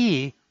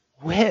be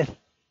with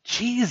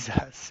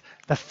Jesus,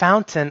 the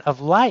fountain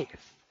of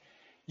life?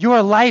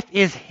 Your life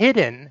is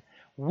hidden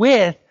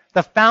with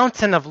the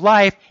fountain of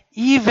life,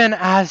 even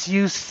as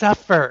you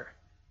suffer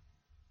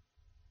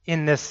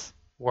in this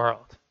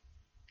world.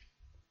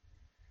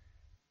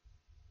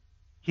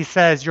 He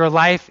says, your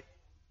life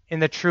in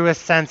the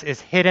truest sense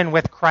is hidden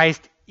with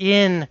Christ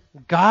in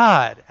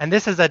God. And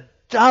this is a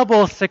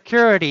double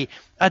security,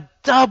 a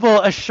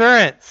double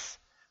assurance.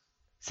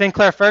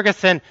 Sinclair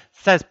Ferguson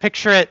says,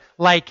 picture it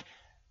like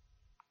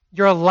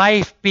your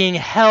life being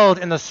held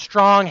in the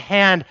strong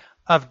hand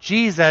of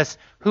Jesus,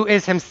 who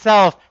is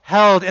himself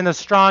held in the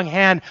strong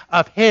hand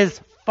of his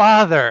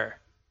Father.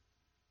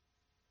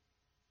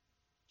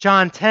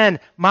 John 10,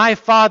 my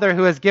Father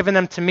who has given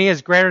them to me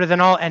is greater than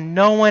all, and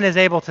no one is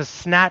able to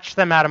snatch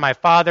them out of my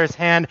Father's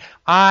hand.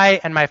 I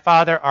and my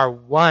Father are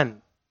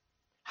one.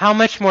 How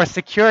much more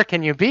secure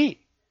can you be?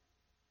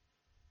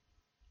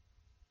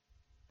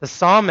 The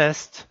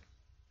psalmist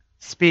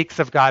speaks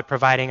of God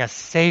providing a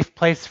safe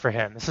place for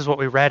him. This is what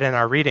we read in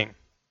our reading.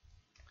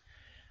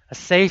 A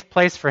safe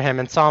place for him.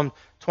 In Psalm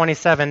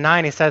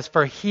 27:9, he says,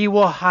 "For he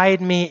will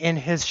hide me in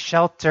his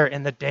shelter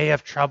in the day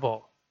of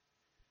trouble."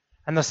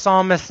 And the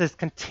psalmist is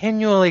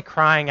continually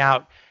crying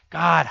out,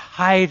 God,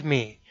 hide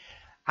me.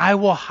 I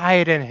will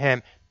hide in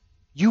him.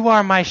 You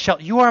are my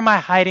shelter. You are my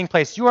hiding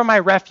place. You are my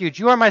refuge.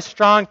 You are my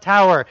strong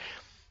tower.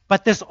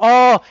 But this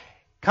all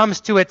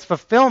comes to its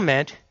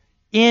fulfillment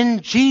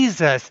in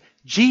Jesus.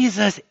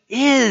 Jesus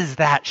is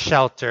that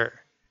shelter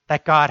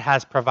that God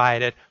has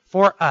provided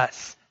for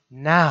us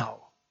now.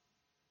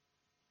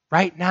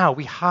 Right now,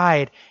 we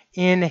hide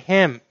in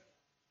him.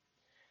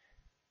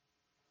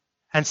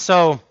 And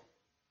so,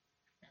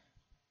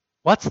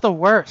 what's the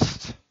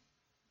worst?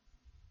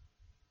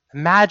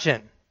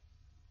 Imagine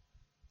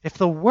if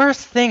the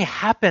worst thing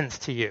happens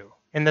to you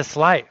in this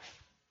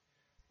life.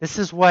 This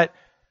is what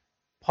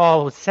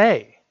Paul would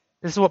say.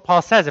 This is what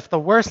Paul says. If the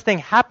worst thing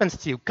happens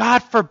to you, God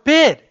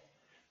forbid,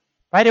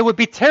 right? It would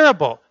be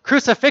terrible.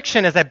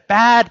 Crucifixion is a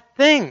bad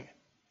thing.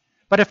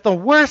 But if the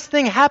worst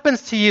thing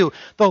happens to you,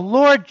 the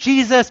Lord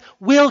Jesus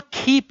will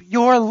keep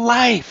your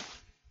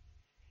life.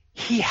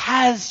 He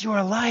has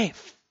your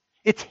life.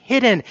 It's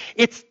hidden.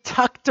 It's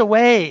tucked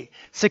away,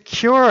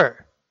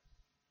 secure.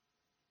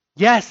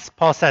 Yes,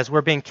 Paul says,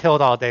 we're being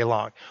killed all day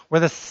long.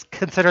 We're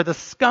considered the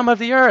scum of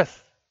the earth.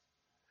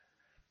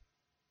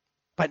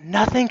 But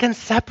nothing can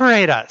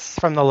separate us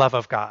from the love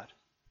of God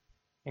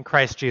in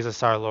Christ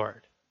Jesus our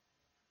Lord.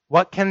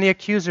 What can the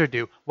accuser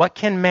do? What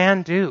can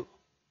man do?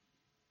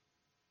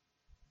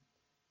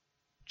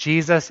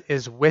 Jesus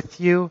is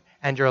with you,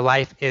 and your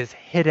life is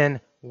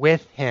hidden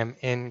with him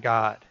in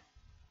God.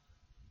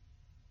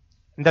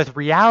 And the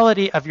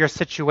reality of your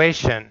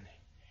situation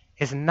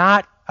is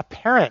not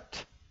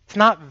apparent. It's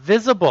not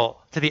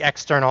visible to the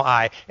external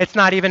eye. It's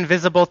not even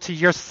visible to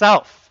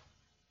yourself.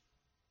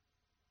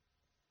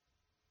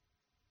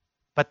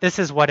 But this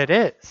is what it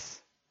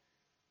is.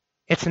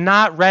 It's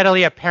not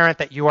readily apparent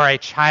that you are a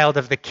child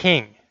of the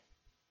King.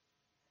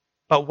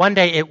 But one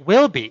day it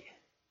will be.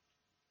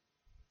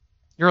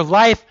 Your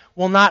life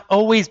will not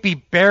always be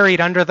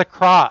buried under the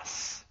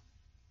cross.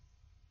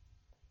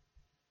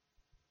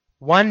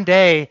 One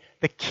day,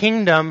 the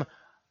kingdom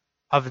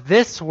of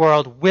this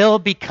world will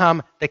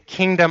become the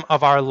kingdom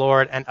of our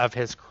Lord and of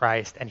his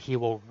Christ, and he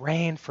will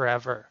reign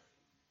forever.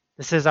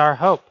 This is our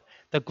hope.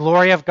 The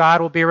glory of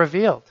God will be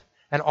revealed,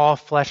 and all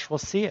flesh will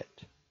see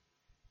it.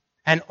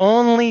 And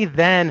only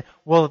then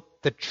will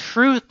the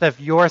truth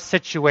of your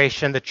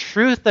situation, the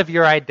truth of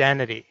your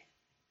identity,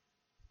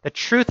 the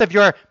truth of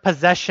your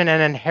possession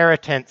and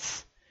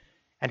inheritance,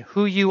 and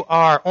who you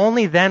are,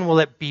 only then will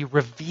it be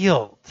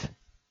revealed.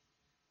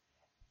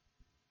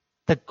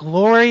 The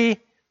glory,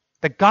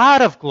 the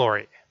God of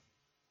glory,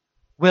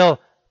 will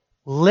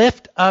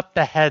lift up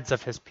the heads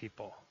of his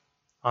people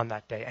on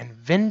that day and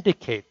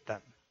vindicate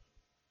them.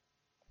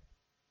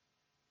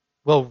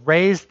 Will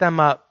raise them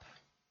up,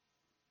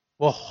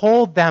 will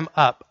hold them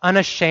up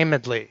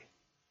unashamedly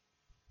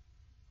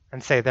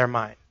and say, they're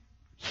mine.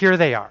 Here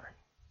they are.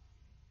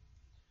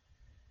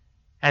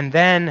 And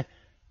then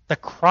the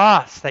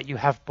cross that you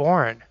have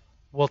borne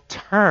will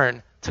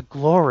turn to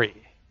glory.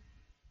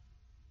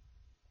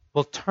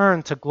 Will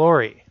turn to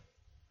glory.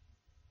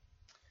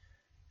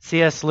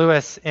 C.S.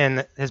 Lewis,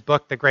 in his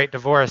book, The Great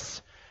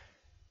Divorce,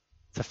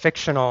 it's a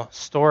fictional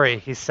story.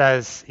 He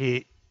says,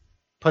 he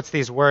puts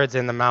these words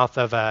in the mouth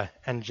of an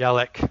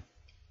angelic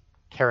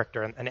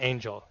character, an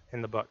angel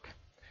in the book.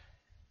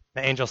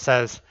 The angel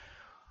says,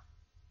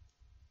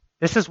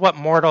 "This is what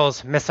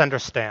mortals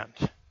misunderstand.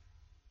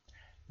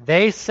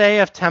 They say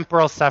of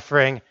temporal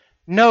suffering,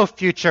 no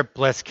future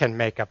bliss can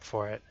make up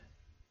for it.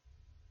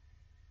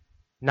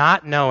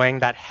 Not knowing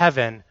that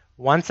heaven,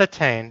 once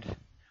attained,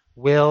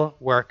 will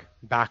work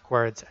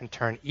backwards and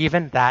turn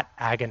even that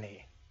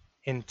agony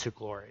into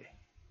glory."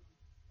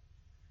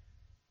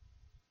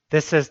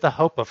 This is the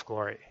hope of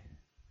glory.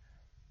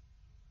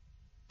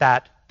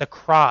 That the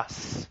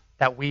cross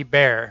that we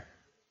bear,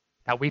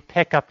 that we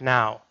pick up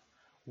now,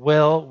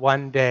 will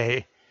one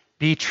day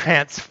be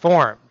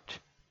transformed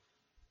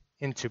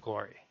into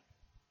glory.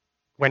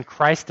 When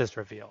Christ is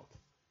revealed.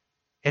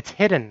 It's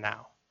hidden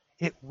now.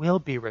 It will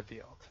be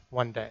revealed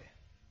one day.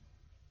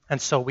 And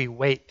so we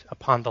wait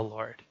upon the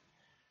Lord.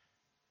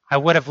 I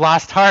would have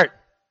lost heart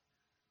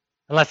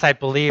unless I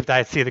believed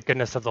I'd see the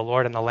goodness of the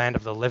Lord in the land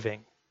of the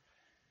living.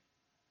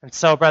 And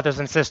so, brothers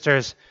and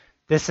sisters,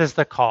 this is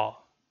the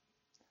call.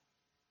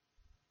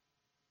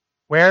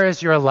 Where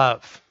is your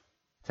love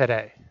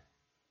today?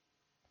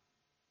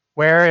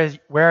 Where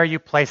are you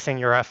placing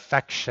your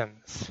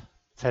affections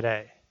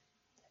today?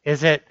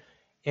 Is it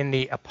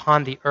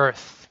upon the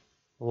earth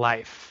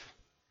life?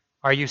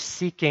 Are you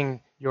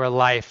seeking your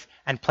life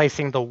and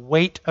placing the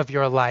weight of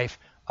your life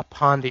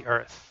upon the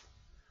earth?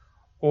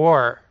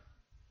 Or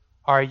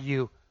are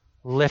you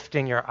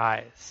lifting your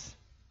eyes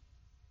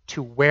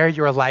to where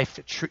your life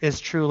is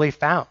truly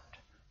found,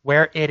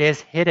 where it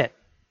is hidden?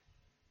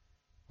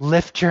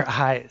 Lift your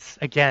eyes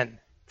again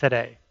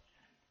today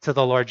to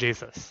the Lord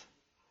Jesus.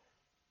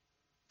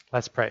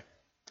 Let's pray.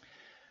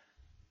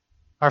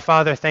 Our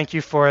Father, thank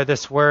you for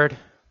this word.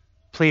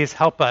 Please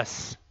help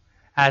us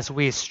as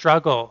we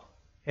struggle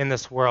in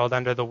this world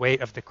under the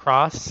weight of the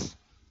cross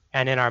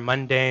and in our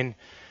mundane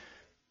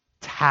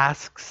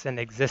tasks and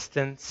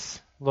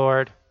existence,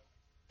 Lord,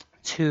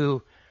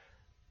 to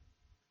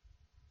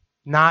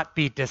not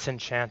be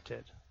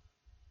disenchanted,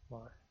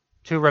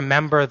 to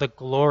remember the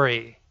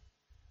glory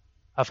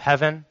of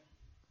heaven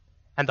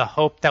and the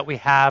hope that we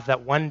have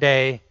that one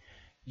day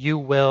you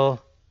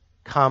will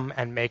come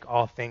and make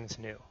all things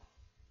new,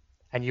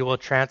 and you will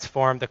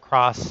transform the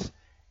cross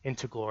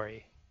into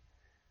glory.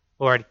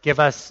 Lord,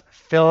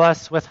 fill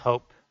us with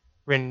hope,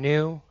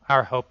 renew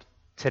our hope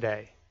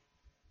today.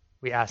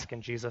 We ask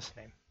in Jesus'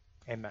 name,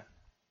 amen.